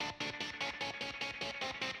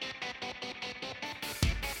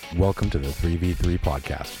Welcome to the 3v3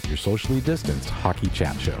 podcast, your socially distanced hockey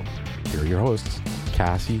chat show. Here are your hosts,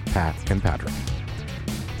 Cassie, Pat, and Patrick.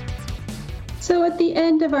 So at the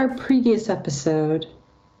end of our previous episode,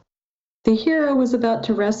 the hero was about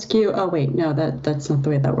to rescue... Oh, wait, no, that's not the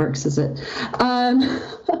way that works, is it?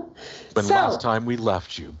 When last time we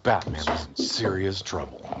left you, Batman was in serious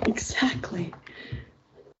trouble. Exactly.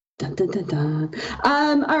 Dun, dun, dun, dun.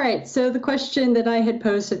 All right, so the question that I had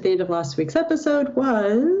posed at the end of last week's episode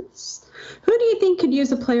was, who do you think could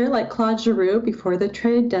use a player like Claude Giroux before the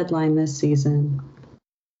trade deadline this season?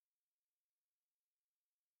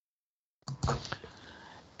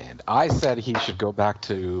 And I said he should go back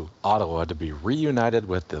to Ottawa to be reunited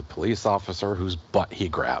with the police officer whose butt he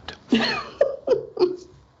grabbed. It's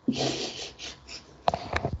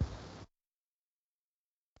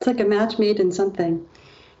like a match made in something.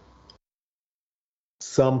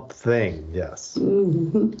 Something, yes.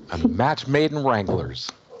 Mm-hmm. A match made in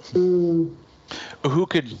Wranglers. Mm. Who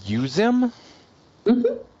could use him?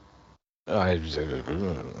 Mm-hmm.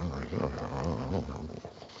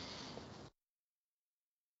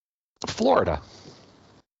 Florida.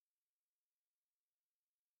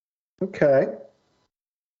 Okay.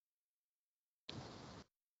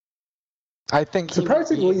 I think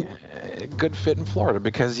surprisingly a good fit in Florida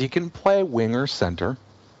because he can play wing or center.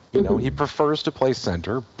 You know, he prefers to play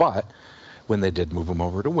center, but when they did move him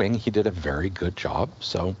over to wing, he did a very good job.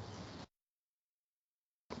 So,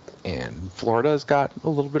 and Florida's got a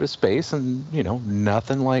little bit of space, and you know,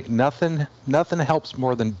 nothing helps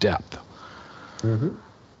more than depth. Mm-hmm.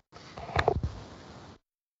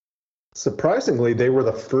 Surprisingly, they were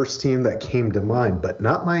the first team that came to mind, but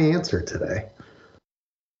not my answer today.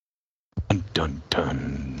 Dun dun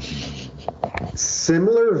dun.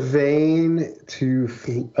 Similar vein to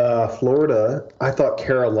Florida, I thought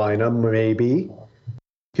Carolina maybe.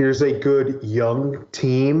 Here's a good young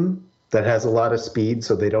team that has a lot of speed,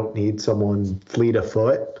 so they don't need someone fleet of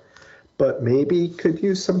foot, but maybe could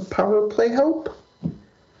use some power play help.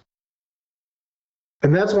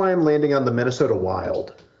 And that's why I'm landing on the Minnesota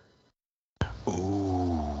Wild. Ooh.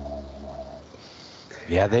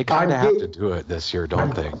 Yeah, they kind of have to do it this year,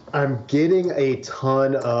 don't they? I'm getting a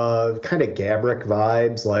ton of kind of Gaborik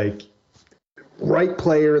vibes, like right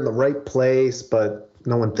player in the right place, but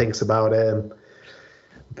no one thinks about him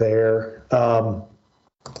there.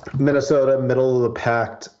 Minnesota, middle of the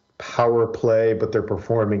pack power play, but they're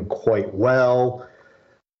performing quite well.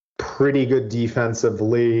 Pretty good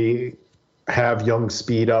defensively. Have young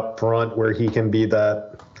speed up front where he can be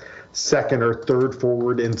that second or third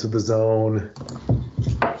forward into the zone.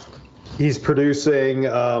 He's producing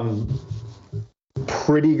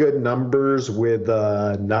pretty good numbers with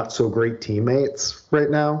not so great teammates right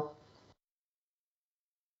now.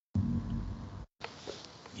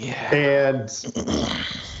 Yeah. And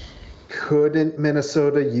couldn't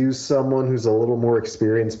Minnesota use someone who's a little more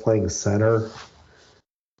experienced playing center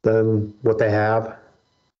than what they have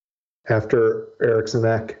after Eriksson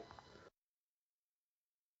Ek?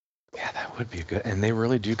 Yeah, that would be good. And they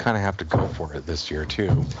really do kind of have to go for it this year, too.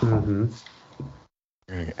 Mm-hmm.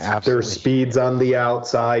 Absolutely. Their speed's on the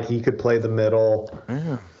outside. He could play the middle.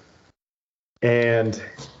 Yeah. And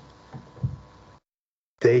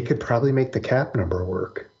they could probably make the cap number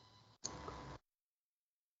work.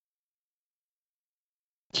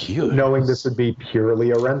 Cute. Knowing this would be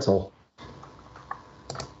purely a rental.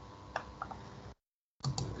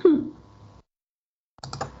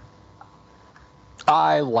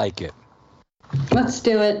 I like it. Let's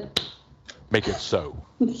do it. Make it so.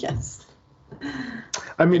 Yes.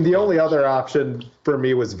 I mean, the only other option for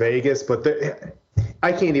me was Vegas, but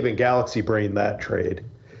I can't even galaxy brain that trade.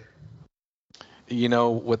 You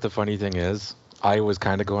know what the funny thing is? I was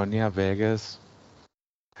kind of going, yeah, Vegas.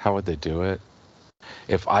 How would they do it?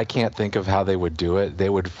 If I can't think of how they would do it, they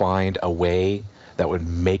would find a way that would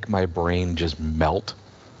make my brain just melt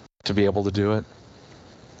to be able to do it.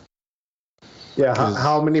 Yeah,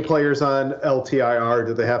 how many players on LTIR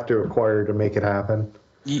do they have to acquire to make it happen?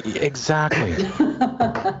 Exactly.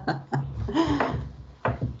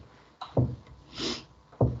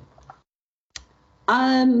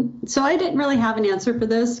 So I didn't really have an answer for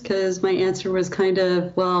this because my answer was kind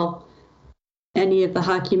of, well, any of the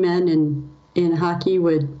hockey men in hockey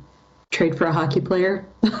would trade for a hockey player.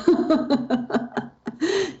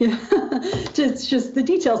 Yeah, it's just the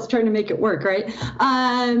details trying to make it work, right?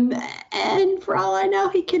 And for all I know,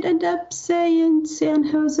 he could end up, say, in San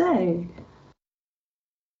Jose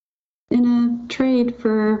in a trade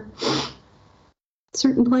for a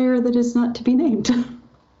certain player that is not to be named.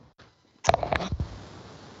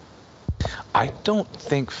 I don't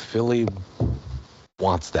think Philly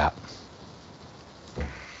wants that.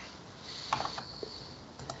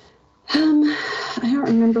 I don't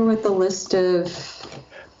remember what the list of.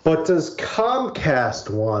 But does Comcast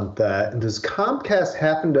want that? And does Comcast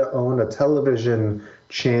happen to own a television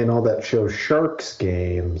channel that shows Sharks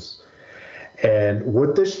games? And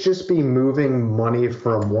would this just be moving money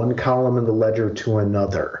from one column in the ledger to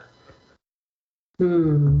another? No,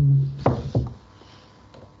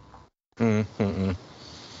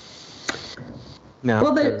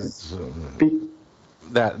 Well,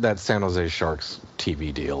 that San Jose Sharks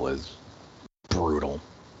TV deal is brutal,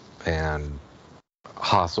 and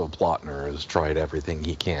Hasso Plattner has tried everything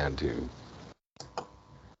he can to.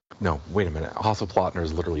 No, wait a minute. Hasso Plattner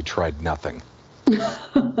has literally tried nothing.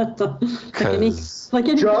 like any just like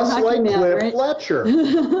Cliff Fletcher.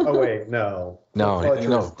 Oh wait, no.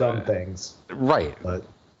 Fletcher has done things. Right. But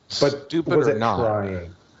stupid was or it not?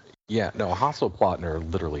 Trying? Yeah, no. Hasso Plattner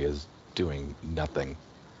literally is doing nothing,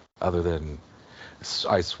 other than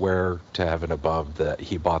I swear to heaven above that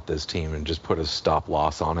he bought this team and just put a stop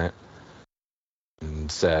loss on it,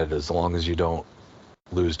 and said, as long as you don't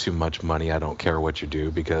lose too much money, I don't care what you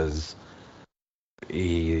do, because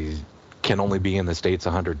he can only be in the States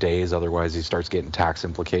 100 days, otherwise he starts getting tax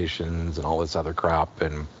implications and all this other crap.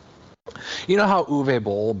 And you know how Uwe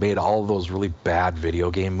Boll made all of those really bad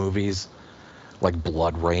video game movies, like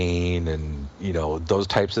Blood Rain and, you know, those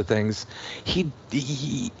types of things? He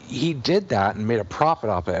did that and made a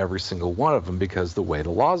profit off of every single one of them, because the way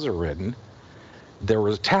the laws are written, there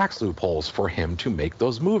was tax loopholes for him to make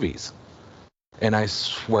those movies. And I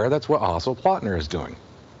swear that's what Hasso Plattner is doing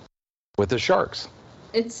with the Sharks.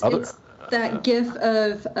 It's that gif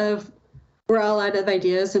of we're all out of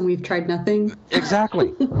ideas and we've tried nothing.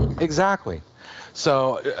 Exactly.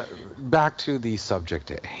 So back to the subject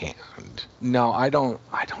at hand. No, I don't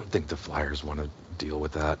think the Flyers want to deal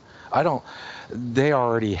with that. They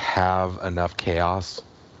already have enough chaos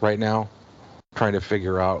right now trying to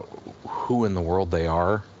figure out who in the world they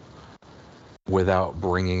are without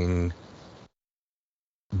bringing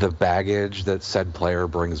the baggage that said player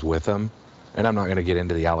brings with him. And I'm not going to get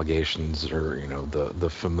into the allegations or, you know, the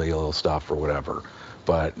familial stuff or whatever,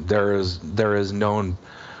 but there is known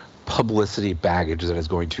publicity baggage that is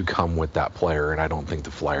going to come with that player, and I don't think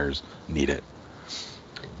the Flyers need it.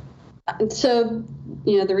 So,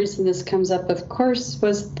 you know, the reason this comes up, of course,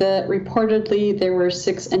 was that reportedly there were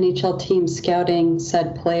 6 NHL teams scouting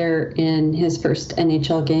said player in his first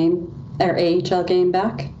NHL game, or AHL game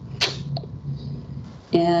back.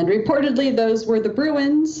 And reportedly those were the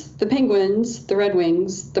Bruins, the Penguins, the Red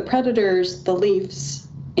Wings, the Predators, the Leafs,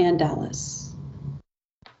 and Dallas.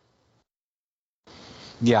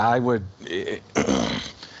 Yeah, I would.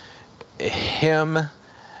 Him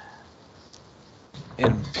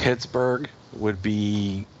in Pittsburgh would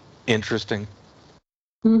be interesting.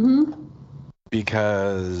 Mm-hmm.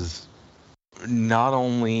 Because not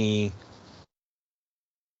only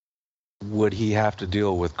would he have to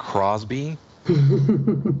deal with Crosby,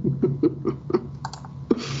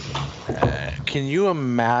 can you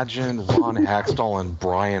imagine Ron Hextall and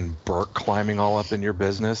Brian Burke climbing all up in your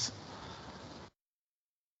business?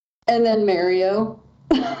 And then Mario.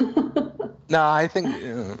 No, I think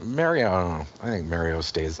Mario. I don't know. I think Mario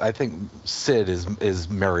stays. I think Sid is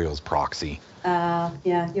Mario's proxy.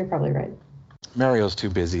 Yeah, you're probably right. Mario's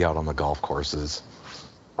too busy out on the golf courses,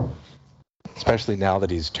 especially now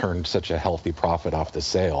that he's turned such a healthy profit off the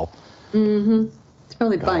sale. Mm-hmm. He's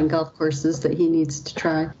probably buying golf courses that he needs to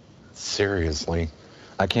try. Seriously,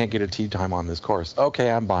 I can't get a tee time on this course.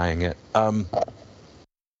 Okay, I'm buying it.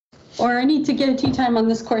 Or I need to get a tee time on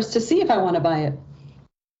this course to see if I want to buy it.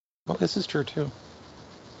 Well, this is true too.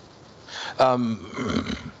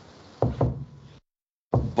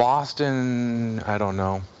 Boston, I don't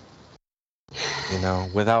know. You know,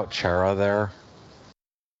 without Chara there,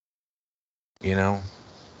 you know,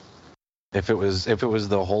 if it was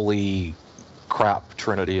the holy crap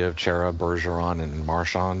trinity of Chara, Bergeron, and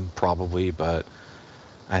Marchand, probably, but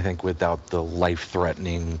I think without the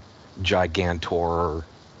life-threatening gigantor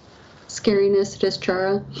scariness that is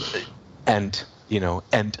Chara, and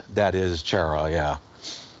that is Chara, yeah.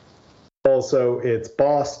 Also, it's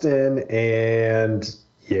Boston, and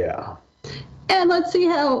yeah. And let's see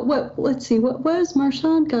what has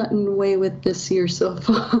Marchand gotten away with this year so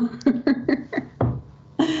far.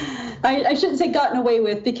 I shouldn't say gotten away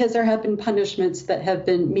with, because there have been punishments that have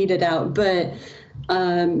been meted out, but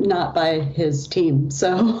not by his team.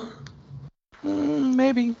 So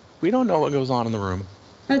maybe we don't know what goes on in the room.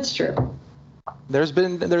 That's true. There's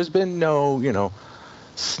been no,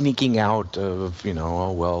 sneaking out of,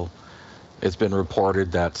 oh, well, it's been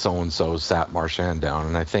reported that so-and-so sat Marchand down.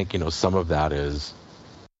 And I think, some of that is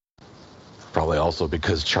probably also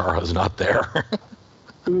because Chara's not there.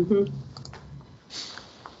 Mm-hmm.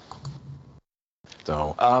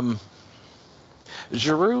 So,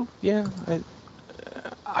 Giroux, yeah,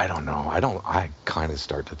 I don't know. I kind of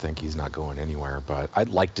start to think he's not going anywhere, but I'd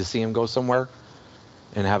like to see him go somewhere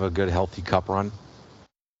and have a good, healthy cup run.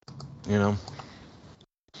 You know?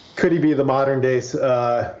 Could he be the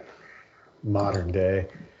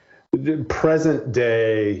present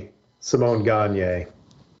day Simone Gagne?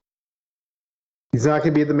 He's not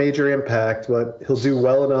going to be the major impact, but he'll do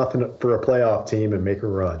well enough for a playoff team and make a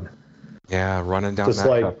run. Yeah, running down Just that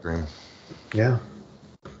like- cup dream. Yeah.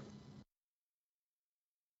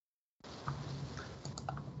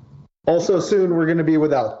 Also, soon we're going to be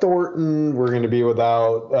without Thornton. We're going to be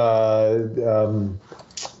without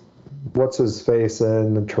what's his face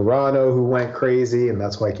in Toronto who went crazy, and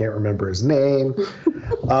that's why I can't remember his name.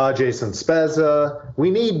 Jason Spezza. We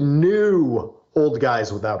need new old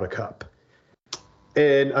guys without a cup.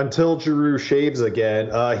 And until Giroux shaves again,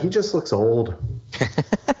 he just looks old.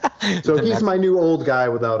 So he's my new old guy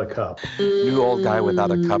without a cup. New old guy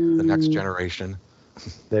without a cup, the next generation.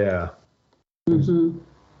 Yeah. Mm-hmm.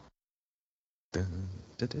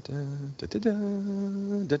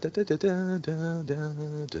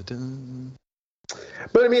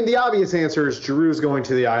 But I mean, the obvious answer is Giroux's going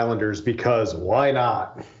to the Islanders because why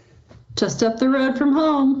not? Just up the road from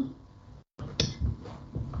home.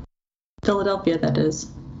 Philadelphia, that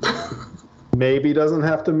is. Maybe doesn't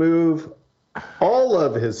have to move all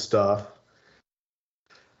of his stuff.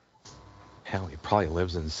 Hell, he probably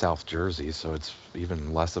lives in South Jersey, so it's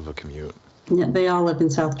even less of a commute. Yeah, they all live in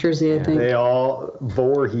South Jersey, I think. They all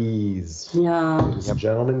Voorhees. Yeah. Ladies and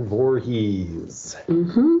gentlemen, Voorhees.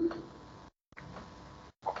 Mm-hmm.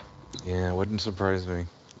 Yeah, it wouldn't surprise me.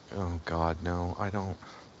 Oh, God, no, I don't.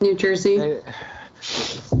 New Jersey.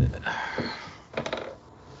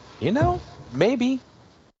 You know, maybe.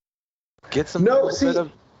 Get some No,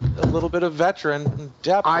 a little bit of veteran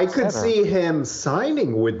depth. I at could center. see him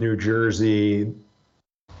signing with New Jersey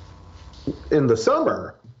in the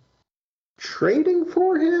summer. Trading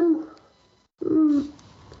for him?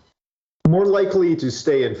 More likely to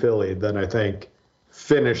stay in Philly than I think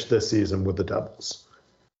finish this season with the Devils.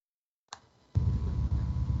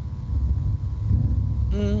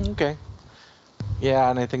 Okay. Yeah,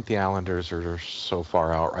 and I think the Islanders are so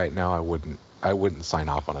far out right now. I wouldn't sign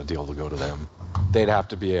off on a deal to go to them. They'd have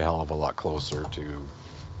to be a hell of a lot closer to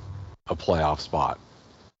a playoff spot.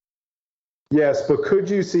 Yes, but could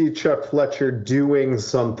you see Chuck Fletcher doing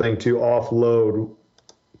something to offload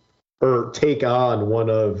or take on one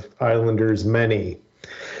of Islanders' many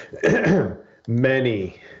big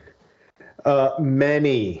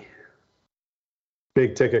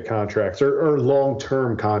ticket contracts or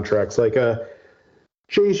long-term contracts like a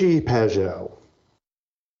JG Pajot?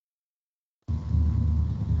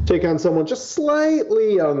 Take on someone just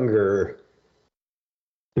slightly younger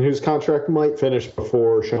and whose contract might finish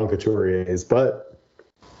before Sean Couturier's, but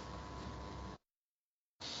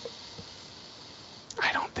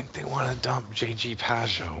I don't think they want to dump JG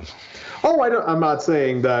Pajot. oh, I'm not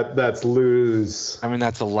saying that that's Lou's I mean,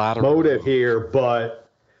 that's a lateral motive move. here, but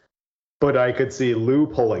I could see Lou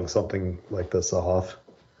pulling something like this off.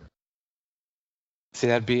 See,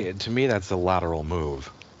 to me, that's a lateral move.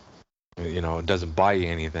 You know, it doesn't buy you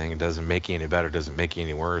anything. It doesn't make you any better. It doesn't make you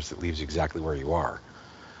any worse. It leaves you exactly where you are.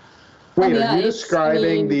 Wait, yeah, are you it's-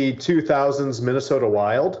 describing the 2000s Minnesota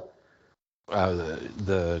Wild?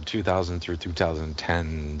 The 2000 through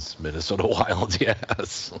 2010s Minnesota Wild,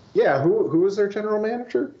 yes. Yeah, who was their general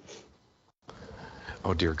manager?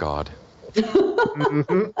 Oh, dear God.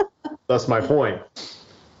 That's my point.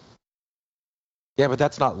 Yeah, but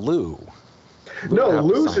that's not Lou. No, have to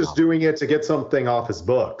Lou's sign just off. doing it to get something off his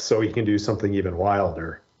book so he can do something even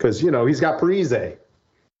wilder. Because, you know, he's got Parise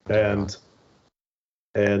and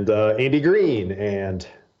Andy Green and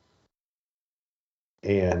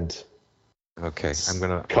Okay, I'm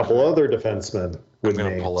a couple other defensemen with gonna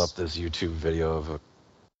names. pull up this YouTube video of a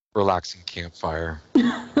relaxing campfire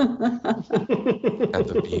at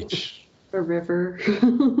the beach. A river.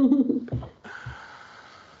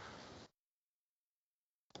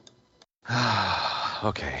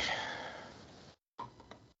 Okay. Oh,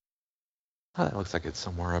 that looks like it's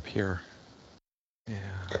somewhere up here. Yeah.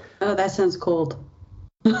 Oh, that sounds cold.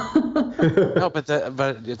 No, but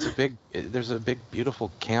it's there's a big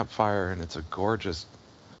beautiful campfire and it's a gorgeous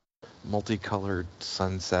multicolored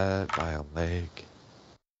sunset by a lake.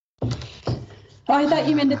 Oh, I thought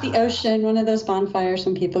you meant at the ocean, one of those bonfires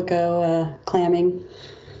when people go clamming.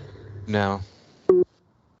 No.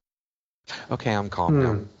 Okay, I'm calm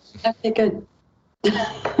now. Okay, good.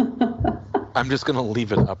 I'm just gonna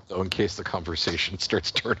leave it up though in case the conversation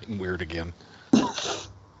starts turning weird again.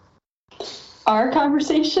 our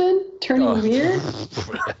conversation turning weird?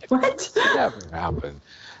 What? Never happened.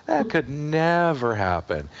 That could never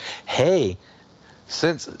happen. Hey,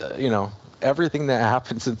 since, everything that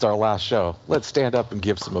happened since our last show, let's stand up and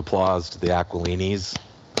give some applause to the Aquilinis.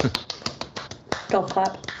 Golf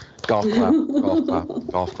clap. Golf clap, golf clap,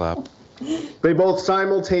 golf clap. They both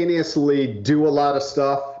simultaneously do a lot of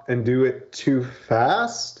stuff and do it too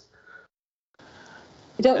fast.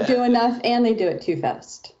 They don't do enough, and they do it too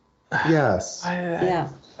fast. Yes.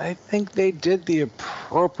 I think they did the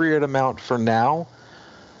appropriate amount for now.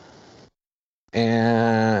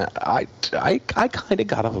 And I kind of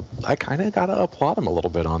gotta applaud him a little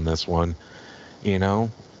bit on this one.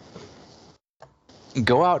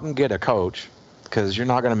 Go out and get a coach, because you're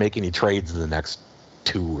not going to make any trades in the next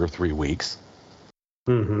 2 or 3 weeks.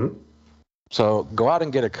 Mm-hmm. So go out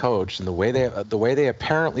and get a coach, and the way they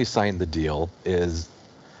apparently signed the deal is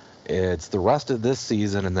it's the rest of this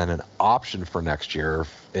season and then an option for next year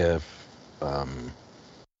if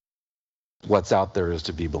what's out there is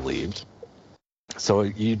to be believed. So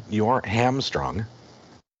you aren't hamstrung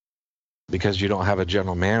because you don't have a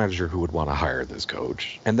general manager who would want to hire this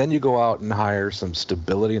coach. And then you go out and hire some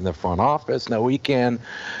stability in the front office. Now we can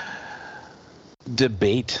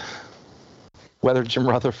debate whether Jim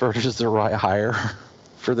Rutherford is the right hire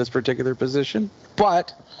for this particular position,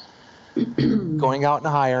 but going out and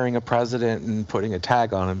hiring a president and putting a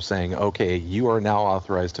tag on him saying, okay, you are now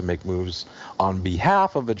authorized to make moves on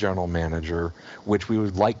behalf of a general manager, which we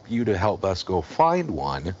would like you to help us go find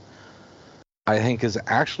one, I think is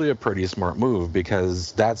actually a pretty smart move,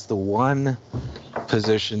 because that's the one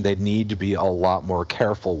position they need to be a lot more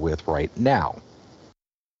careful with right now.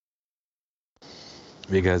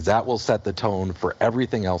 Because that will set the tone for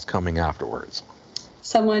everything else coming afterwards.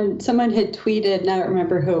 Someone had tweeted, and I don't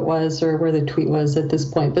remember who it was or where the tweet was at this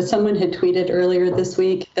point, but someone had tweeted earlier this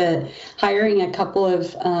week that hiring a couple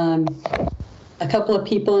of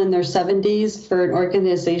people in their 70s for an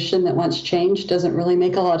organization that wants change doesn't really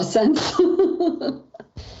make a lot of sense.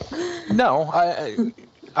 No,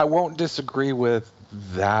 I won't disagree with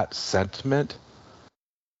that sentiment,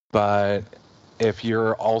 but if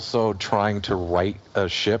you're also trying to right a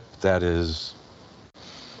ship that is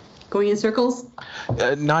going in circles?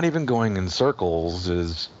 Not even going in circles,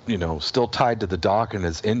 is, still tied to the dock and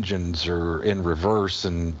its engines are in reverse,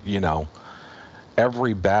 and,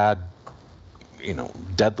 every bad,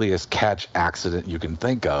 deadliest catch accident you can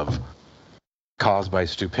think of caused by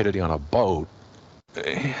stupidity on a boat,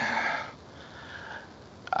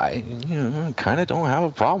 I kind of don't have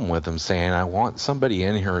a problem with them saying, I want somebody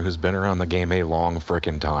in here who's been around the game a long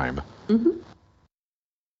frickin' time. Mm-hmm.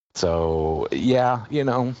 So, yeah,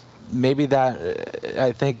 maybe that,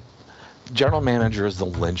 I think general manager is the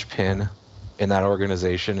linchpin in that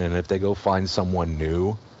organization, and if they go find someone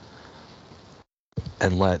new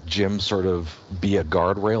and let Jim sort of be a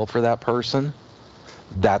guardrail for that person,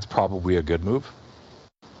 that's probably a good move.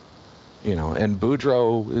 And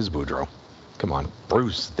Boudreaux is Boudreaux. Come on,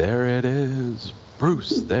 Bruce, there it is.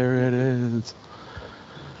 Bruce, there it is.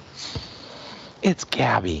 It's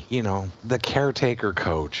Gabby, the caretaker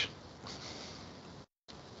coach.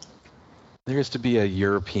 There used to be a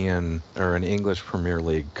European or an English Premier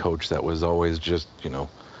League coach that was always just,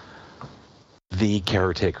 the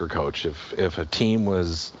caretaker coach. If a team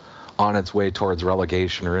was on its way towards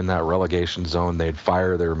relegation or in that relegation zone, they'd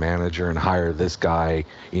fire their manager and hire this guy,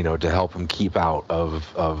 to help him keep out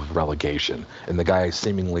of relegation. And the guy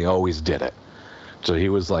seemingly always did it. So he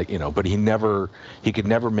was like, but he could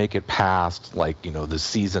never make it past the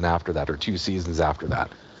season after that or 2 seasons after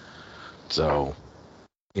that. So,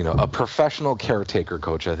 a professional caretaker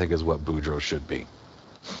coach, I think, is what Boudreaux should be.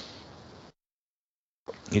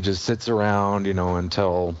 He just sits around,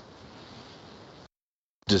 until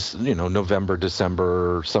just, November,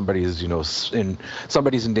 December, somebody's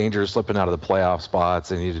in danger of slipping out of the playoff spots.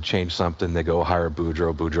 They need to change something. They go hire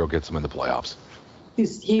Boudreaux. Boudreaux gets them in the playoffs.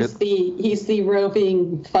 He's the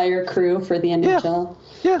roving fire crew for the NHL.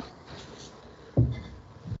 Yeah.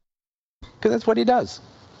 Because that's what he does.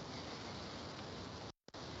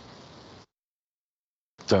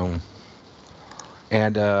 So,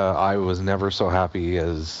 and I was never so happy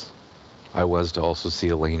as I was to also see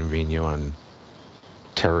Alain Vigneault and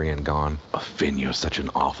Therrien gone. Vigneault's such an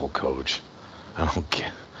awful coach. I don't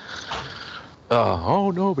get.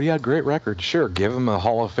 Oh no, but he had great record. Sure, give him a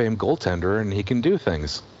Hall of Fame goaltender, and he can do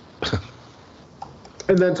things.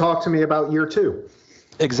 And then talk to me about year 2.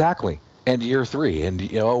 Exactly, and year 3, and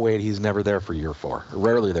wait, he's never there for year 4.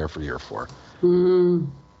 Rarely there for year 4. Mm.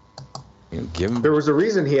 Give him. There was a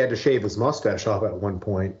reason he had to shave his mustache off at one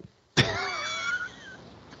point. He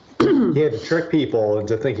had to trick people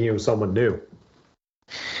into thinking he was someone new.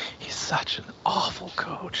 such an awful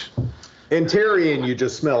coach. And Tyrion, you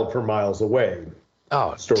just smelled from miles away.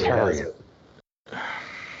 Oh, Story has Tyrion. it.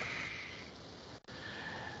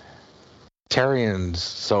 Tyrion's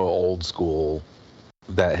so old school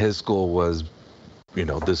that his school was,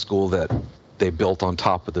 the school that they built on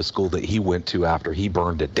top of the school that he went to after he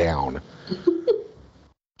burned it down.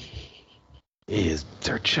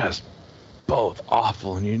 They're just both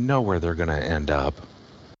awful, and you know where they're going to end up.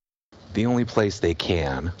 The only place they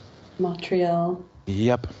can. Montreal.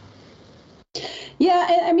 Yep.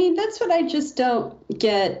 Yeah, I mean, that's what I just don't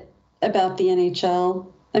get about the NHL.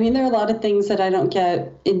 I mean, there are a lot of things that I don't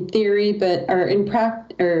get in theory, but in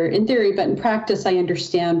practice, I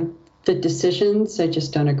understand the decisions. I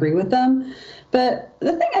just don't agree with them. But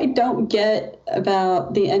the thing I don't get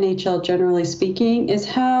about the NHL, generally speaking, is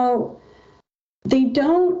how they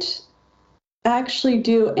don't actually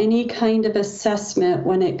do any kind of assessment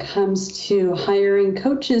when it comes to hiring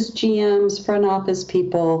coaches, GMs, front office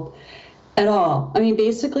people at all. I mean,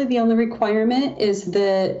 basically, the only requirement is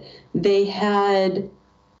that they had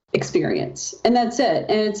experience, and that's it.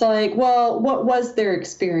 And it's like, well, what was their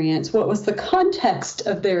experience? What was the context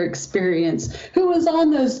of their experience? Who was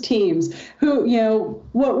on those teams? Who,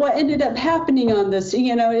 what ended up happening on this?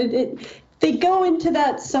 They go into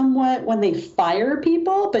that somewhat when they fire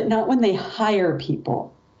people, but not when they hire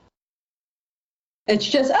people. It's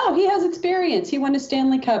just, oh, he has experience. He won a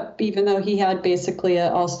Stanley Cup, even though he had basically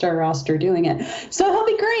an all-star roster doing it. So he'll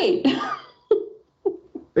be great.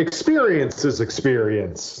 Experience is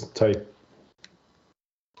experience type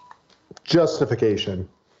justification.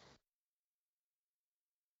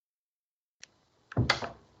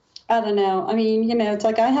 I don't know. I mean, it's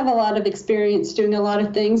like I have a lot of experience doing a lot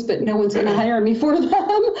of things, but no one's going to hire me for them.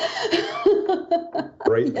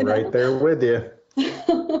 Right there with you.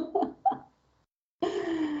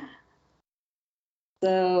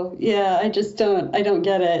 So, yeah, I don't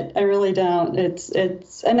get it. I really don't.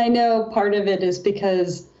 And I know part of it is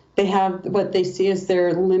because they have what they see as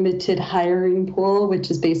their limited hiring pool, which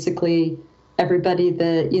is basically everybody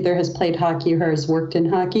that either has played hockey or has worked in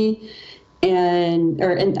hockey. Played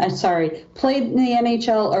in the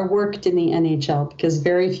NHL or worked in the NHL, because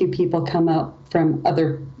very few people come out from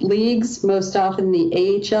other leagues, most often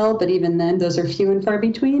the AHL, but even then, those are few and far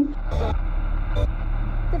between.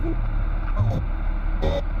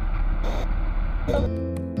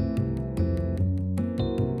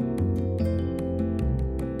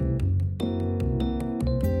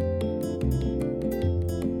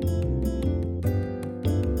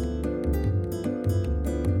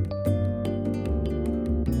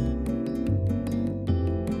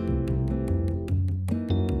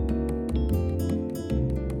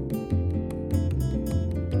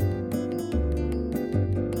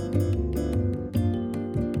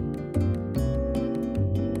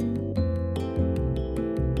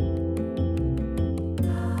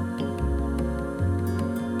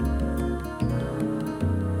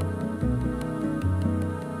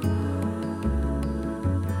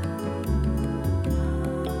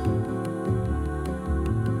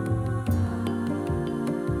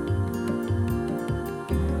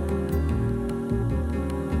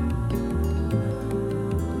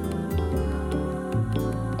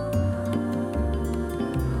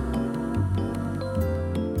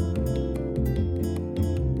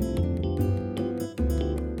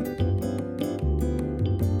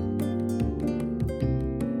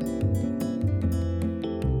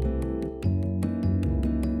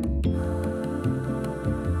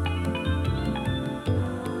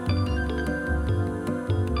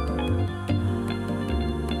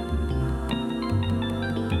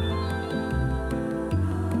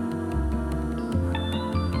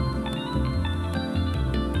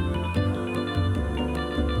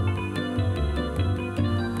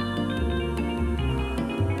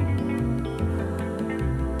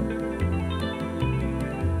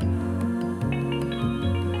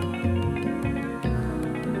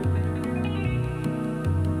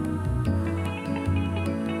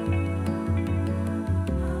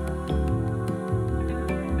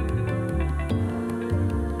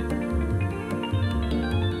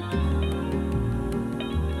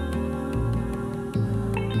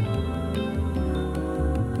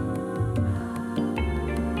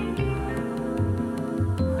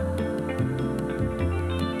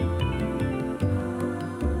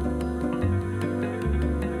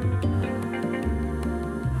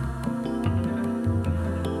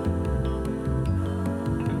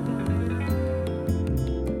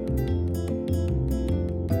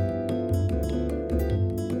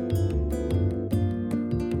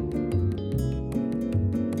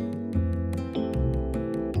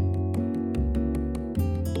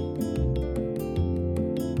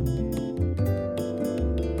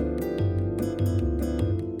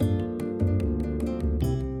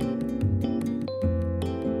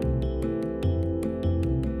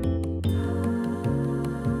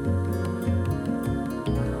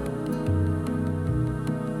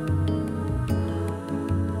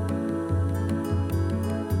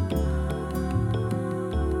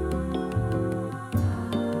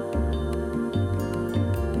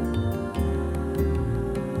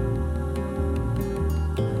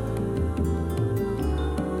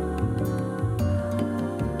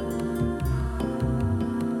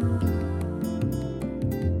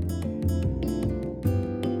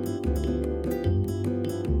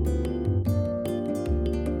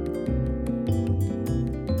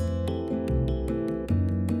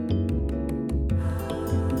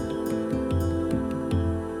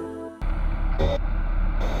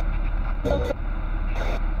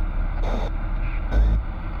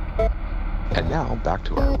 now back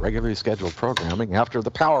to our regularly scheduled programming after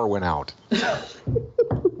the power went out.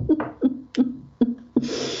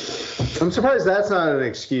 I'm surprised that's not an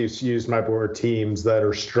excuse used by more teams that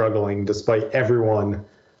are struggling despite everyone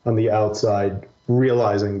on the outside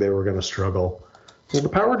realizing they were going to struggle. Well, the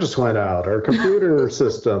power just went out. Our computer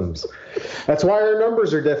systems. That's why our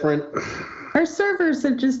numbers are different. Our servers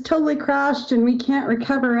have just totally crashed and we can't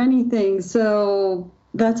recover anything, so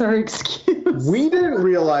that's our excuse. We didn't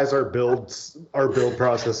realize our build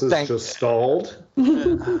processes just stalled.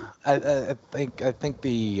 I think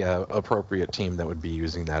the appropriate team that would be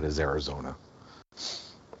using that is Arizona.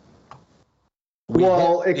 We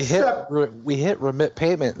hit remit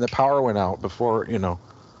payment and the power went out before,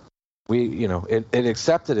 it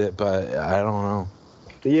accepted it, but I don't know.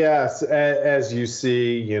 Yes, as you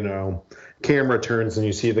see, camera turns and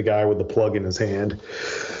you see the guy with the plug in his hand.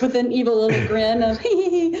 With an evil little grin of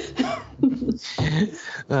hee.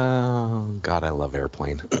 Oh, God, I love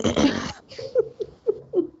Airplane.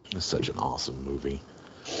 It's such an awesome movie.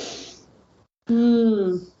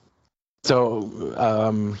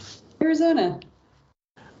 So, Arizona.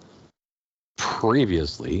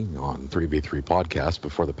 Previously on 3v3 podcast,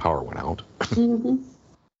 before the power went out,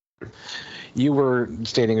 you were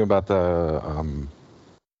stating about the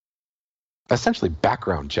essentially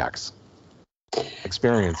background checks,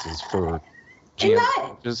 experiences for GM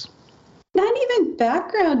coaches. Not even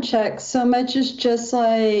background checks so much as just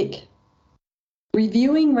like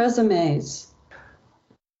reviewing resumes.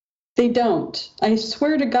 They don't. I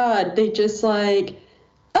swear to God, they just like,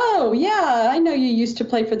 oh, yeah, I know you used to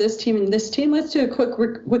play for this team and this team. Let's do a quick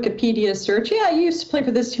Wikipedia search. Yeah, you used to play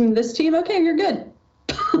for this team and this team. Okay, you're good.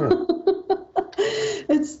 Yeah.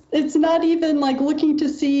 It's not even like looking to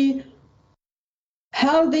see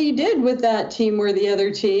how they did with that team or the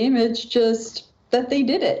other team. It's just that they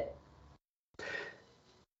did it.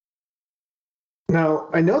 Now,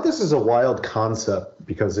 I know this is a wild concept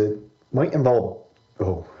because it might involve,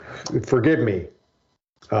 forgive me,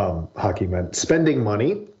 hockey men, spending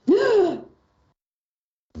money.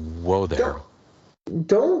 Whoa there.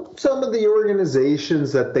 Don't some of the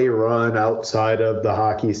organizations that they run outside of the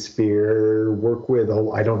hockey sphere work with,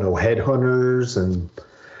 headhunters and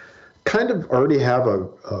kind of already have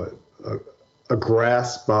a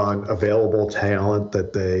grasp on available talent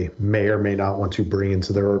that they may or may not want to bring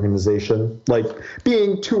into their organization, like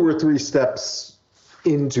being 2 or 3 steps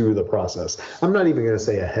into the process. I'm not even going to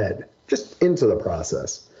say ahead, just into the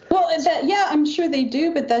process. Well, I'm sure they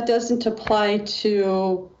do, but that doesn't apply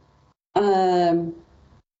to,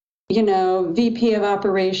 VP of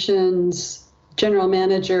operations, general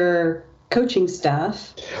manager, coaching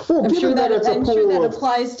staff. Well, I'm sure that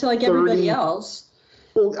applies to like everybody else.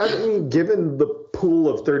 Well, I mean, given the pool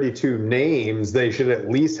of 32 names, they should at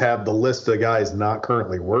least have the list of guys not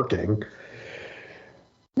currently working.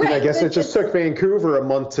 Right, and I guess it just took Vancouver a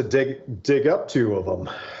month to dig up 2 of them.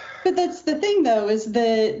 But that's the thing, though, is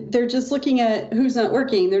that they're just looking at who's not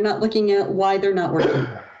working. They're not looking at why they're not working.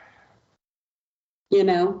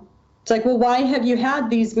 It's like, well, why have you had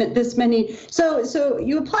this many? So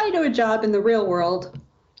you apply to a job in the real world.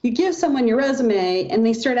 You give someone your resume, and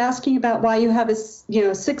they start asking about why you have a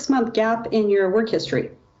 6-month gap in your work history,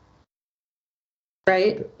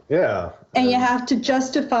 right? Yeah. And you have to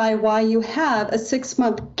justify why you have a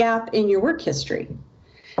 6-month gap in your work history.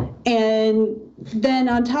 And then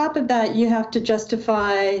on top of that, you have to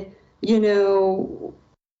justify,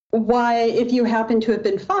 why, if you happen to have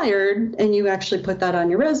been fired and you actually put that on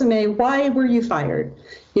your resume, why were you fired?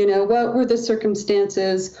 What were the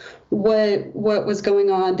circumstances? What was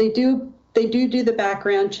going on? They do the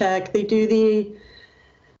background check. They do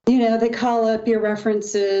they call up your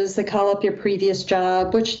references. They call up your previous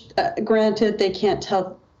job, which granted, they can't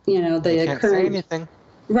tell, they can't say anything.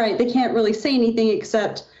 Right. They can't really say anything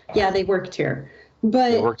except, yeah, they worked here.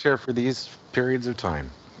 But they worked here for these periods of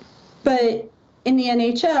time. But in the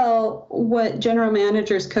NHL, what general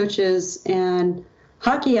managers, coaches, and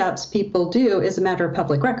hockey ops people do is a matter of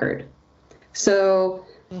public record. So,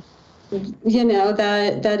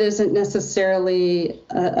 that isn't necessarily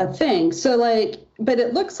a thing. So, but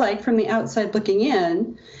it looks like from the outside looking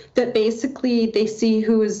in that basically they see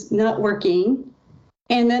who is not working,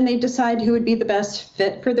 and then they decide who would be the best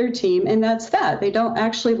fit for their team, and that's that. They don't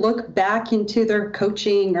actually look back into their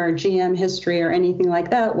coaching or GM history or anything like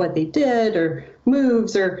that, what they did or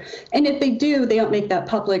moves, and if they do, they don't make that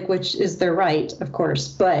public, which is their right, of course.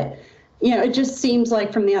 But, it just seems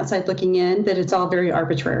like from the outside looking in that it's all very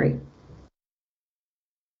arbitrary.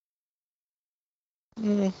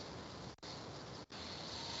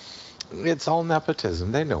 It's all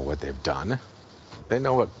nepotism. They know what they've done. They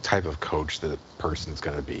know what type of coach the person's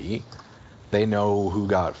going to be. They know who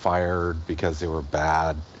got fired because they were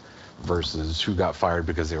bad versus who got fired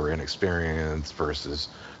because they were inexperienced versus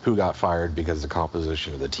who got fired because the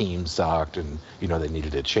composition of the team sucked and, they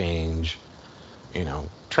needed to change.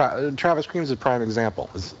 Travis Green's a prime example.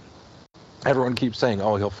 Everyone keeps saying,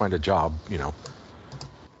 oh, he'll find a job,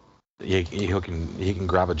 he can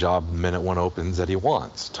grab a job the minute one opens that he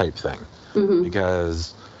wants type thing. Mm-hmm.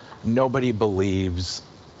 Because nobody believes,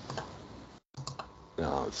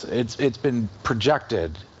 it's been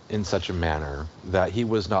projected in such a manner that he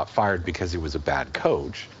was not fired because he was a bad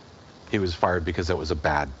coach. He was fired because it was a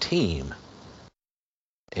bad team.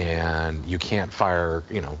 And you can't fire,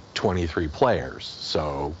 23 players.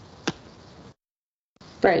 So,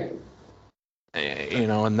 right.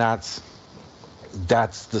 And that's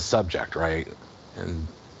the subject, right? And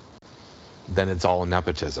then it's all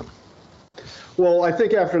nepotism. Well, I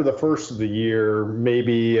think after the first of the year,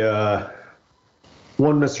 maybe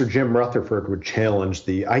one Mr. Jim Rutherford would challenge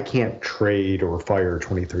the I can't trade or fire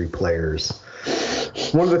 23 players.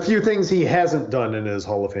 One of the few things he hasn't done in his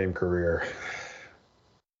Hall of Fame career.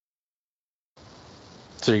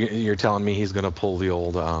 So you're telling me he's going to pull the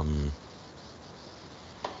old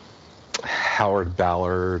Howard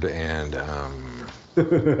Ballard and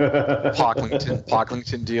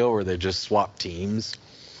Pocklington deal where they just swap teams?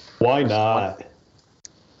 Why not?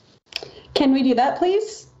 Can we do that,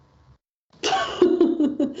 please?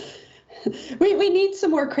 we need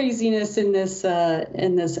some more craziness in this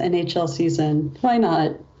NHL season. Why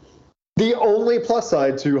not? The only plus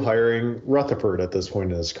side to hiring Rutherford at this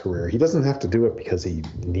point in his career, he doesn't have to do it because he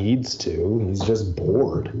needs to. He's just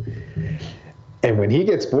bored. And when he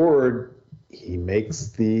gets bored, he makes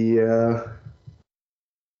the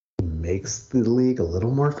league a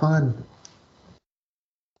little more fun.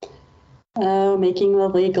 Oh, making the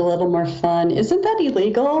league a little more fun. Isn't that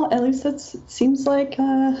illegal? At least it seems like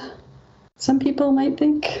some people might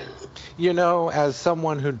think. As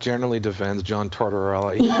someone who generally defends John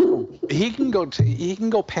Tortorella, he can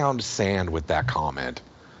go pound sand with that comment.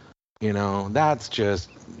 That's just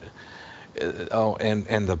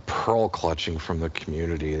and the pearl clutching from the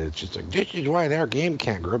community. It's just like, this is why their game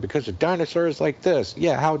can't grow because the dinosaurs like this.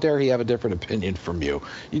 Yeah, how dare he have a different opinion from you?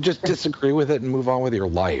 You just disagree with it and move on with your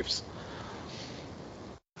lives.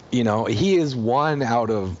 He is one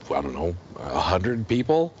out of 100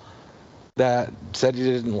 people that said he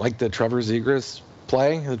didn't like the Trevor Zegras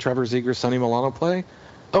play, the Trevor Zegras Sonny Milano play.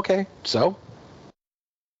 Okay, so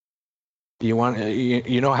you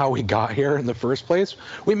know how we got here in the first place?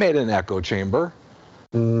 We made an echo chamber.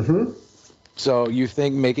 Mm-hmm. So you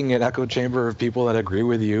think making an echo chamber of people that agree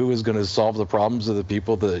with you is going to solve the problems of the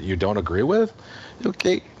people that you don't agree with?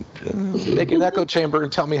 Okay, make an echo chamber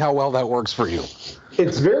and tell me how well that works for you.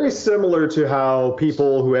 It's very similar to how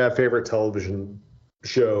people who have favorite television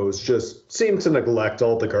shows just seem to neglect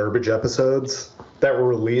all the garbage episodes that were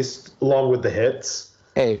released along with the hits.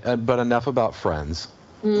 Hey, but enough about Friends.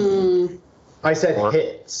 I said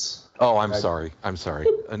hits. Oh, I'm sorry.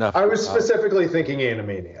 Enough. I was specifically thinking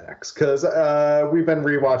Animaniacs because we've been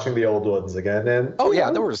rewatching the old ones again, and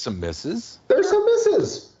there were some misses. There's some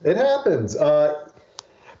misses. It happens.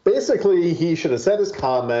 Basically, he should have said his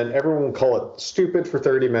comment. Everyone will call it stupid for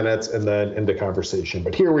 30 minutes and then into conversation.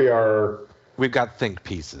 But here we are. We've got think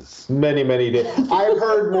pieces. Many days. I've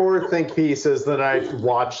heard more think pieces than I've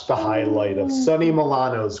watched the highlight of Sonny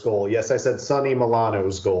Milano's goal. Yes, I said Sonny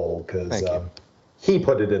Milano's goal because he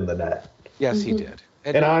put it in the net. Yes, he did.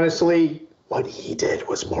 And honestly, what he did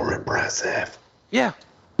was more impressive. Yeah.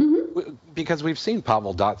 Mm-hmm. Because we've seen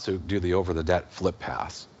Pavel Datsyuk do the over-the-net flip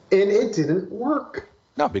pass. And it didn't work.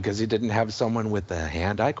 No, because he didn't have someone with the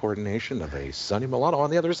hand-eye coordination of a Sonny Milano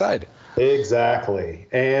on the other side. Exactly.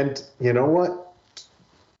 And you know what?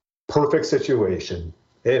 Perfect situation.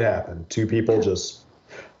 It happened. Two people just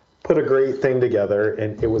put a great thing together,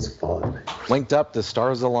 and it was fun. Linked up, the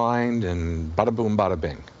stars aligned, and bada boom, bada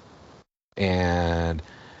bing. And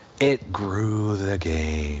it grew the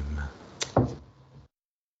game.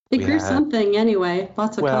 It grew something anyway.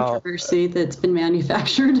 Lots of controversy that's been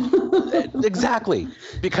manufactured. Exactly.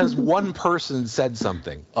 Because one person said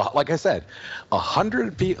something. Like I said,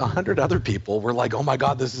 100 other people were like, oh my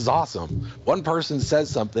God, this is awesome. One person says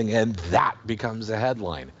something and that becomes a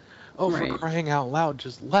headline. Oh, right. For crying out loud,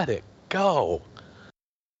 just let it go.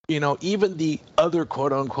 Even the other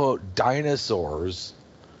quote unquote dinosaurs,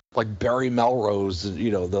 like Barry Melrose,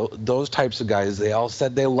 those types of guys, they all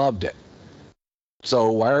said they loved it.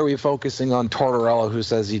 So why are we focusing on Tortorella, who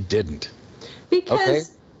says he didn't?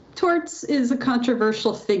 Because Torts is a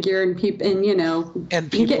controversial figure, and people, and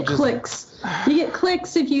you get clicks. You get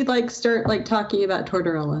clicks if you start talking about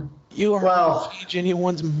Tortorella. You are not going to change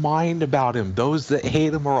anyone's mind about him. Those that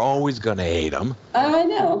hate him are always going to hate him. I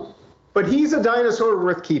know. But he's a dinosaur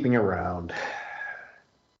worth keeping around.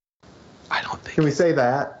 I don't think. Can we say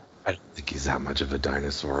that? I don't think he's that much of a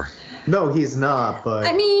dinosaur. No, he's not. But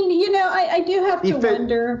I mean, I do have to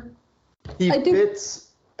wonder. He fits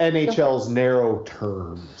NHL's narrow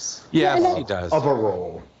terms. Yes, he does. Of a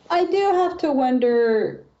role. I do have to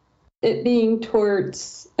wonder it being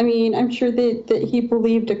towards, I mean, I'm sure that he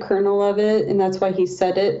believed a kernel of it, and that's why he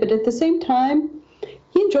said it. But at the same time,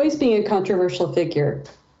 he enjoys being a controversial figure.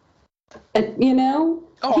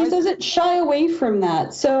 He doesn't shy away from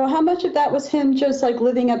that. So how much of that was him just like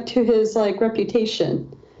living up to his like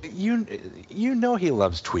reputation? You know he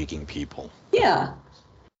loves tweaking people. Yeah.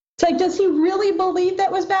 It's like, does he really believe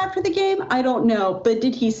that was bad for the game? I don't know. But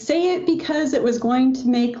did he say it because it was going to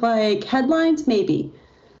make like headlines? Maybe.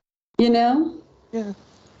 Yeah.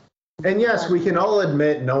 And yes, we can all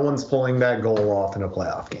admit no one's pulling that goal off in a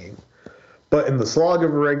playoff game. But in the slog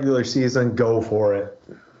of a regular season, go for it.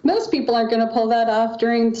 Most people aren't going to pull that off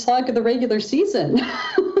during the slog of the regular season.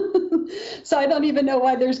 So I don't even know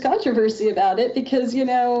why there's controversy about it because,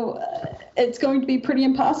 it's going to be pretty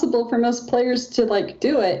impossible for most players to like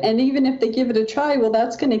do it. And even if they give it a try, well,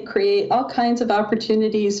 that's going to create all kinds of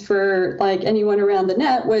opportunities for like anyone around the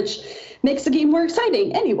net, which makes the game more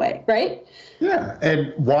exciting anyway, right? Yeah.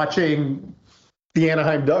 And watching the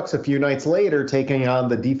Anaheim Ducks a few nights later taking on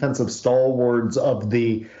the defensive stalwarts of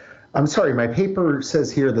my paper says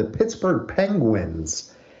here the Pittsburgh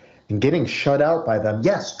Penguins and getting shut out by them.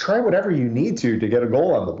 Yes, try whatever you need to get a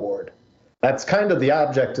goal on the board. That's kind of the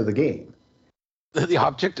object of the game. The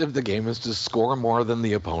object of the game is to score more than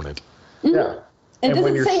the opponent. Mm-hmm. Yeah. It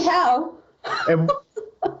doesn't say how. And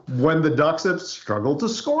when the Ducks have struggled to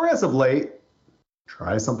score as of late,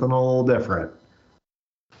 try something a little different.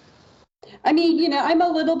 I mean, I'm a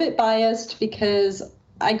little bit biased because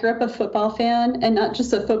I grew up a football fan, and not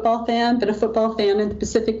just a football fan, but a football fan in the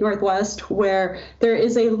Pacific Northwest where there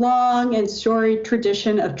is a long and storied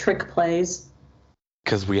tradition of trick plays.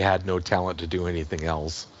 Because we had no talent to do anything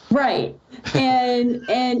else. Right. And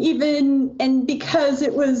because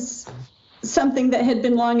it was something that had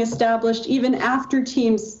been long established, even after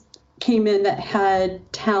teams came in that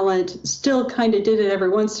had talent, still kind of did it every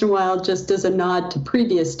once in a while just as a nod to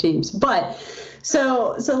previous teams. But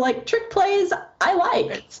so like trick plays, I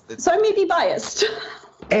like. So I may be biased.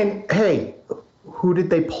 And hey, who did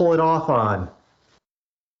they pull it off on?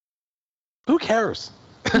 Who cares?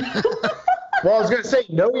 Well, I was going to say,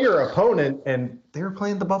 know your opponent, and they were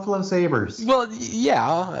playing the Buffalo Sabres. Well,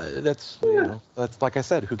 yeah, that's like I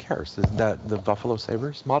said, who cares? Isn't that the Buffalo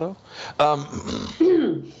Sabres motto?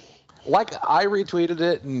 Like I retweeted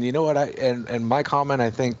it, and you know what? And my comment,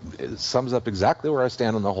 I think, sums up exactly where I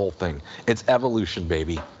stand on the whole thing. It's evolution,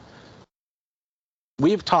 baby.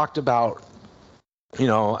 We've talked about,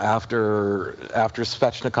 after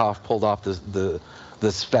Svechnikov pulled off the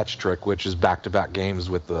Svech trick, which is back-to-back games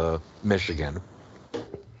with the Michigan.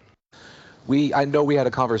 I know we had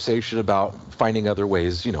a conversation about finding other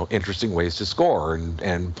ways, interesting ways to score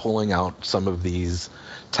and pulling out some of these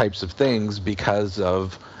types of things because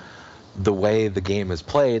of the way the game is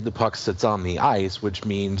played. The puck sits on the ice, which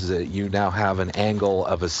means that you now have an angle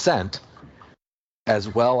of ascent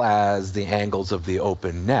as well as the angles of the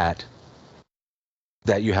open net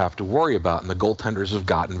that you have to worry about. And the goaltenders have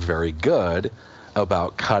gotten very good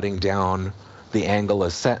about cutting down the angle of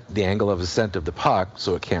ascent of the puck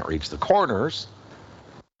so it can't reach the corners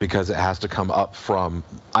because it has to come up from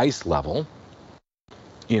ice level,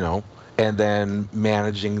 and then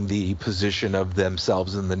managing the position of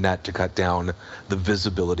themselves in the net to cut down the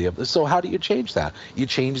visibility of this. So how do you change that? You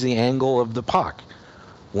change the angle of the puck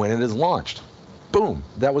when it is launched. Boom.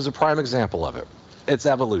 That was a prime example of it. It's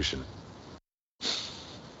evolution.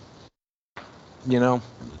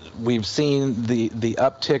 We've seen the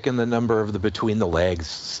uptick in the number of the between the legs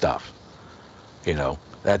stuff.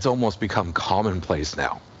 That's almost become commonplace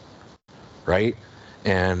now, right?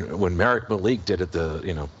 And when Marek Malik did it,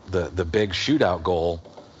 the big shootout goal,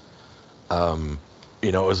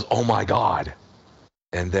 it was, oh my God.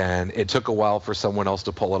 And then it took a while for someone else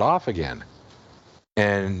to pull it off again.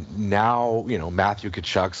 And now, Matthew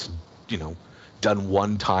Tkachuk's, done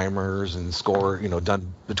one-timers and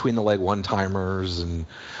done between the leg one-timers and,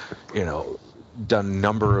 had a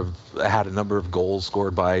number of goals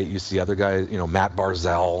scored by, you see other guys, Matt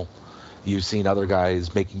Barzal. You've seen other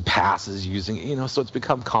guys making passes using, so it's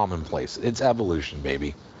become commonplace. It's evolution,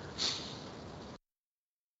 baby.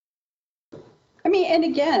 I mean, and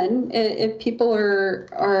again, if people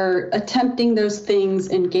are attempting those things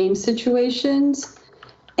in game situations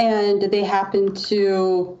and they happen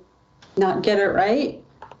to not get it right.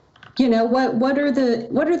 You know, what are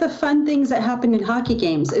the fun things that happen in hockey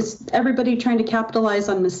games? It's everybody trying to capitalize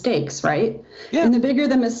on mistakes, right? Yeah. And the bigger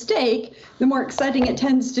the mistake, the more exciting it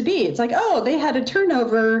tends to be. It's like, oh, they had a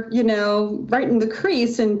turnover, you know, right in the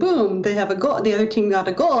crease, and boom, they have a goal. The other team got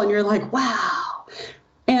a goal, and you're like, wow.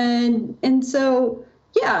 And so,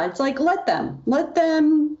 yeah, it's like let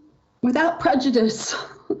them without prejudice,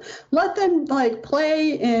 let them like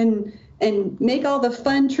play and make all the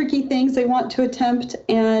fun, tricky things they want to attempt,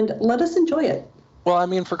 and let us enjoy it. Well, I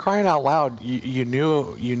mean, for crying out loud, you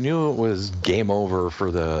knew it was game over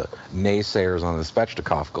for the naysayers on the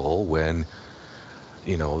Svechnikov goal when,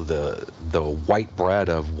 you know, the white bread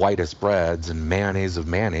of whitest breads and mayonnaise of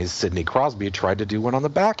mayonnaise, Sidney Crosby tried to do one on the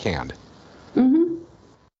backhand. Mm-hmm.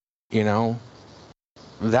 You know,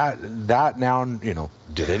 that now, you know,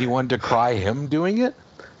 did anyone decry him doing it?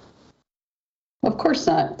 Of course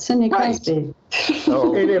not. Sidney Crosby.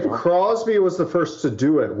 Oh. And if Crosby was the first to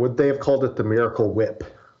do it, would they have called it the Miracle Whip?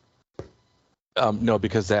 No,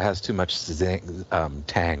 because that has too much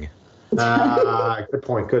tang. Good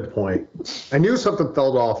point. Good point. I knew something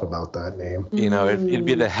felt off about that name. You know, it'd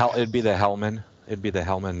be the Hellman. It'd be the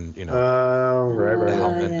Hellman. You know, right. the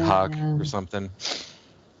Hellman yeah, hug yeah. or something.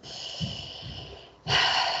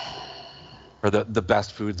 Or the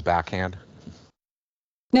best foods backhand.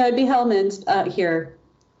 No, it'd be Hellman's here.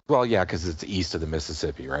 Well, yeah, because it's east of the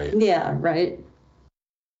Mississippi, right? Yeah, right.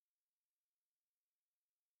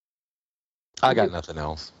 I got nothing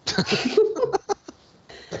else.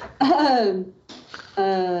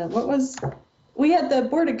 We had the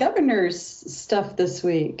Board of Governors stuff this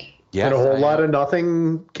week. Yes, And a whole lot of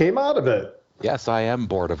nothing came out of it. Yes, I am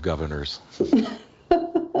Board of Governors.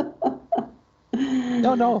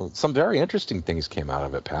 No, some very interesting things came out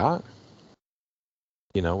of it, Pat.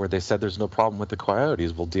 You know, where they said there's no problem with the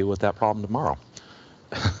Coyotes. We'll deal with that problem tomorrow.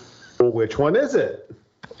 Well, which one is it?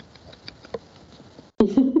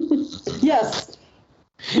 Yes.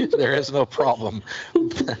 There is no problem,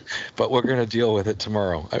 but we're going to deal with it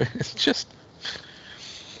tomorrow. I mean, it's just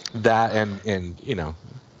that, and you know,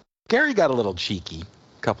 Gary got a little cheeky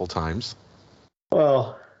a couple times.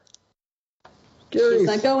 Well, He's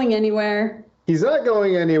not going anywhere. He's not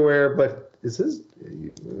going anywhere, but is his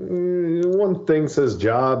one thing says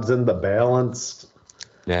jobs in the balance?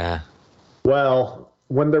 Yeah. Well,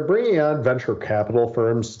 when they're bringing on venture capital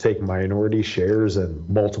firms to take minority shares in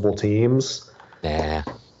multiple teams, Nah.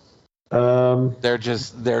 They're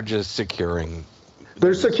just securing.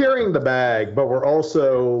 They're securing the bag, but we're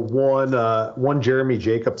also one Jeremy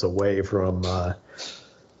Jacobs away from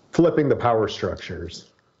flipping the power structures.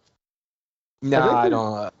 No, I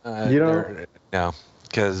don't. You know, no,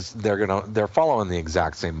 because they're following the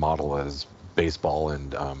exact same model as baseball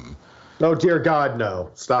and oh dear God,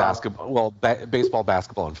 no! Stop. basketball. Well, baseball,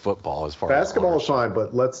 basketball, and football as far Basketball as is fine,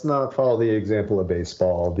 but let's not follow the example of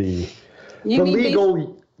baseball. The You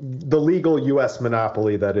legal U.S.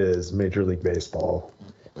 monopoly that is Major League Baseball.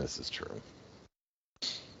 This is true.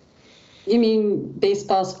 You mean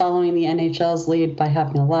baseball's following the NHL's lead by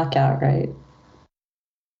having a lockout, right?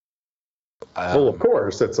 Well, of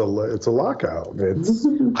course, it's a lockout. It's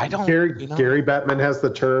I don't. Gary Bettman has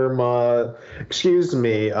the term,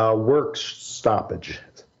 work stoppage.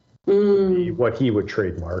 What he would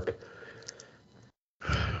trademark.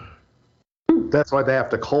 That's why they have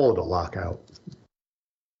to call it a lockout.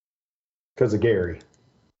 Because of Gary.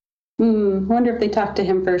 Wonder if they talked to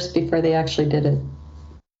him first before they actually did it.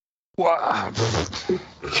 Wow.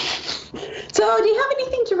 So, do you have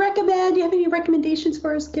anything to recommend? Do you have any recommendations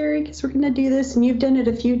for us, Gary? Because we're going to do this, and you've done it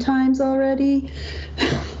a few times already.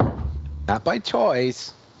 Not by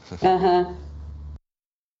choice. Uh-huh.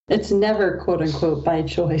 It's never, quote-unquote, by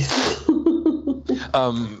choice.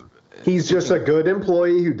 He's just a good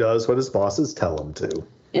employee who does what his bosses tell him to.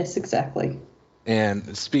 Yes, exactly.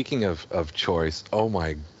 And speaking of choice, oh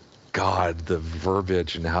my God, the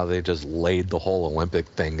verbiage and how they just laid the whole Olympic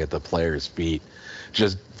thing at the players' feet.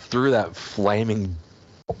 Just threw that flaming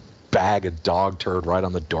bag of dog turd right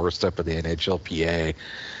on the doorstep of the NHLPA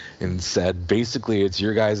and said, basically, it's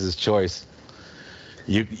your guys' choice.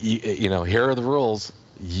 You know, here are the rules.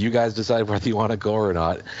 You guys decide whether you want to go or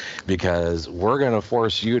not, because we're going to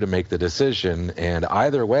force you to make the decision. And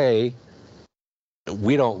either way,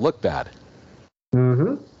 we don't look bad.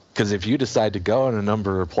 Because if you decide to go and a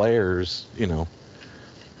number of players, you know,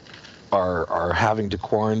 are having to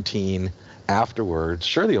quarantine afterwards,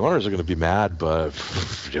 sure, the owners are going to be mad, but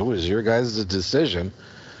it was your guys' decision.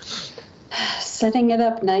 Setting it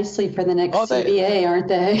up nicely for the next CBA, aren't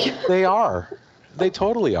they? They are. They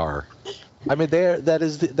totally are. I mean, that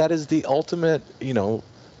is the ultimate, you know,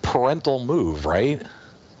 parental move, right?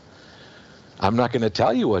 I'm not going to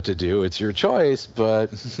tell you what to do. It's your choice,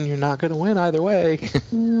 but you're not going to win either way.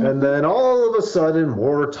 And then all of a sudden,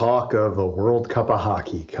 more talk of a World Cup of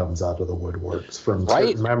hockey comes out of the woodworks from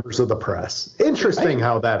certain members of the press. Interesting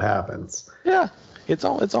how that happens. Yeah, it's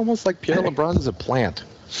almost like Pierre LeBrun's a plant.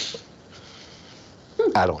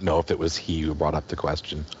 I don't know if it was he who brought up the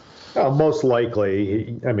question. Most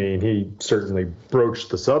likely. He certainly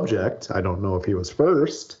broached the subject. I don't know if he was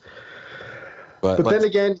first. But then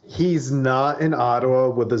again, he's not in Ottawa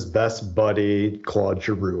with his best buddy, Claude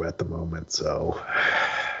Giroux, at the moment. So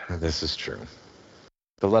this is true.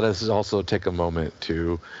 But let us also take a moment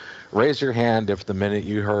to raise your hand if the minute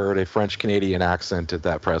you heard a French-Canadian accent at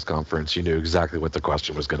that press conference, you knew exactly what the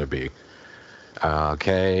question was going to be.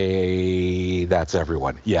 Okay, that's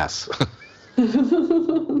everyone. Yes.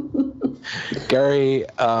 Gary,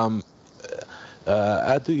 how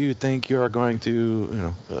do you think you are going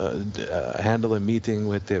to, handle a meeting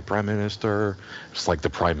with the Prime Minister? It's like the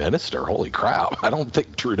Prime Minister. Holy crap. I don't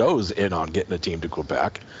think Trudeau's in on getting a team to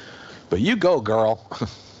Quebec. But you go, girl.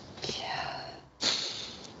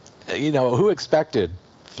 Yeah. Who expected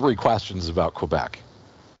 3 questions about Quebec?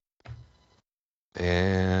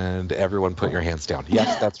 And everyone put your hands down.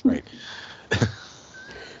 Yes, that's right.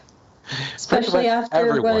 Especially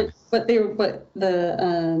after what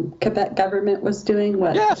the Quebec government was doing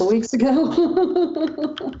a couple weeks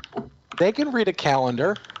ago. They can read a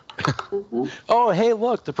calendar. Mm-hmm. Oh, hey,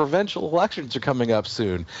 look, the provincial elections are coming up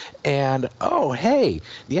soon. And, oh, hey,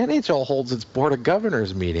 the NHL holds its Board of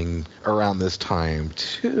Governors meeting around this time,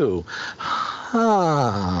 too.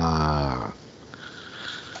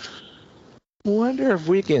 Wonder if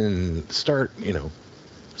we can start,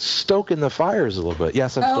 stoking the fires a little bit.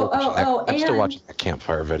 Yes, I'm still watching that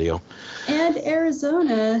campfire video. And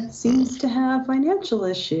Arizona seems to have financial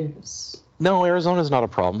issues. No, Arizona's not a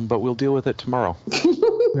problem, but we'll deal with it tomorrow.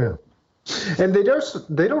 Yeah. And they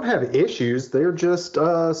don't have issues. They're just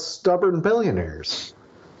stubborn billionaires.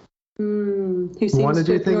 Who seems want to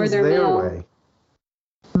do ignore things their their mail. way.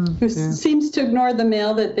 Who seems to ignore the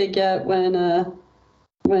mail that they get when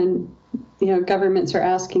governments are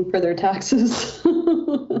asking for their taxes.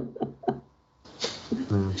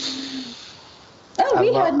 Oh,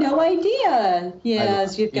 we had no idea.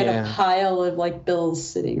 Yes, you've got a pile of bills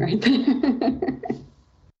sitting right there.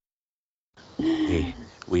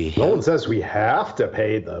 No one says we have to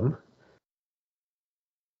pay them.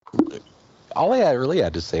 All I really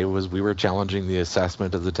had to say was we were challenging the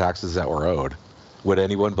assessment of the taxes that were owed. Would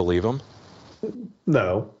anyone believe them?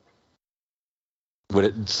 No. Would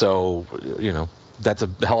it? So, that's a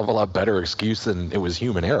hell of a lot better excuse than it was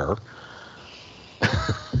human error.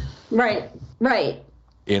 Right.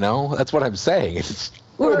 That's what I'm saying. It's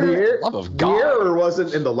love of God. The error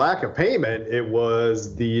wasn't in the lack of payment. It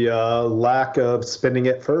was the lack of spending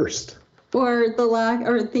it first. Or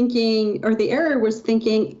the error was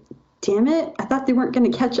thinking, damn it, I thought they weren't going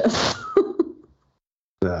to catch us.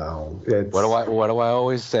 No. What do I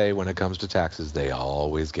always say when it comes to taxes? They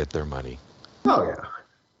always get their money. Oh, yeah.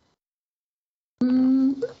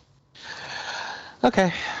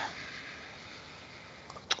 Okay.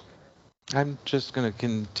 I'm just going to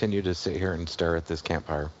continue to sit here and stare at this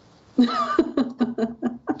campfire.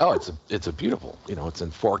 Oh, it's a beautiful, it's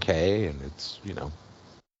in 4K and it's,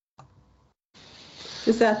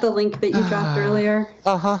 Is that the link that you dropped earlier?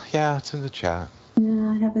 Yeah, it's in the chat.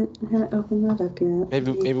 Yeah, I haven't opened that up yet.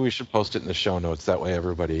 Maybe we should post it in the show notes. That way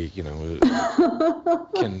everybody,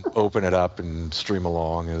 can open it up and stream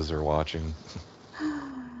along as they're watching.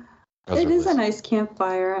 It is a nice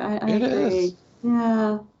campfire. I agree. Is.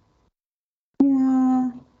 Yeah.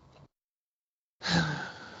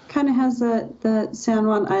 Kind of has that San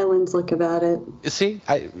Juan Islands look about it. See,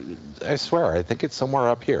 I swear, I think it's somewhere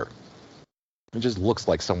up here. It just looks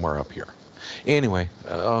like somewhere up here. Anyway,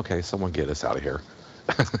 okay, someone get us out of here.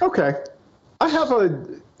 Okay. I have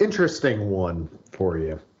an interesting one for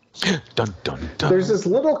you. Dun, dun, dun. There's this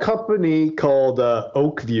little company called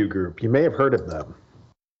Oakview Group. You may have heard of them.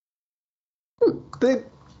 They've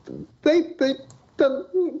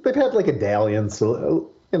had like a dalliance, a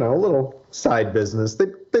little side business.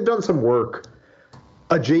 They've done some work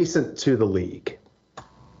adjacent to the league.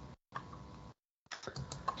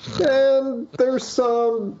 And there's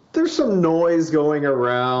some noise going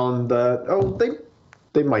around that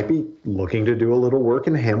they might be looking to do a little work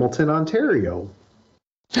in Hamilton, Ontario.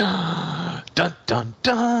 Dun dun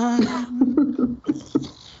dun.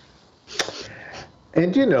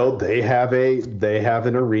 And they have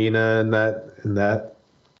an arena in that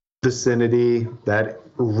vicinity, that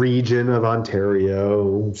region of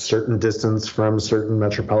Ontario, certain distance from certain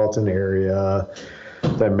metropolitan area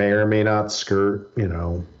that may or may not skirt,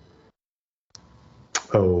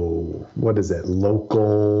 what is it?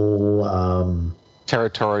 Local.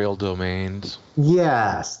 Territorial domains.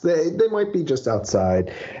 Yes, they might be just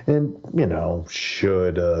outside, and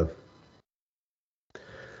should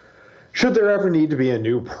there ever need to be a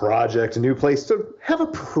new project, a new place to have a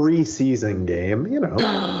preseason game,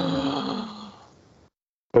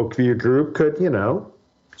 Oakview Group could,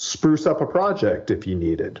 spruce up a project if you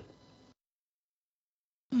needed.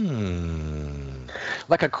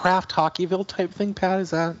 Like a Kraft Hockeyville type thing, Pat?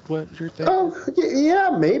 Is that what you're thinking? Oh,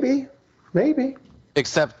 yeah, maybe.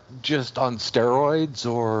 Except just on steroids,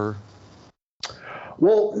 or?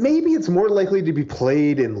 Well, maybe it's more likely to be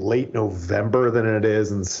played in late November than it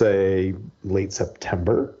is in, say, late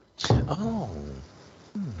September. Oh.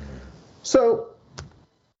 So,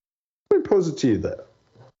 let me pose it to you then.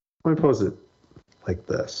 Let me pose it like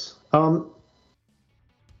this.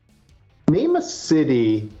 Name a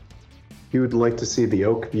city you would like to see the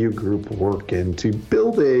Oakview Group work in to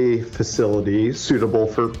build a facility suitable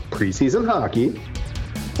for preseason hockey.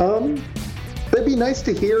 That'd be nice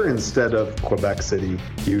to hear instead of Quebec City,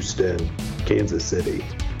 Houston, Kansas City,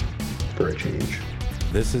 for a change.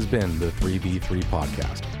 This has been the 3v3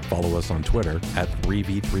 Podcast. Follow us on Twitter at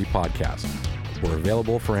 3v3 Podcast. We're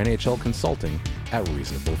available for NHL consulting at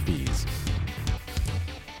reasonable fees.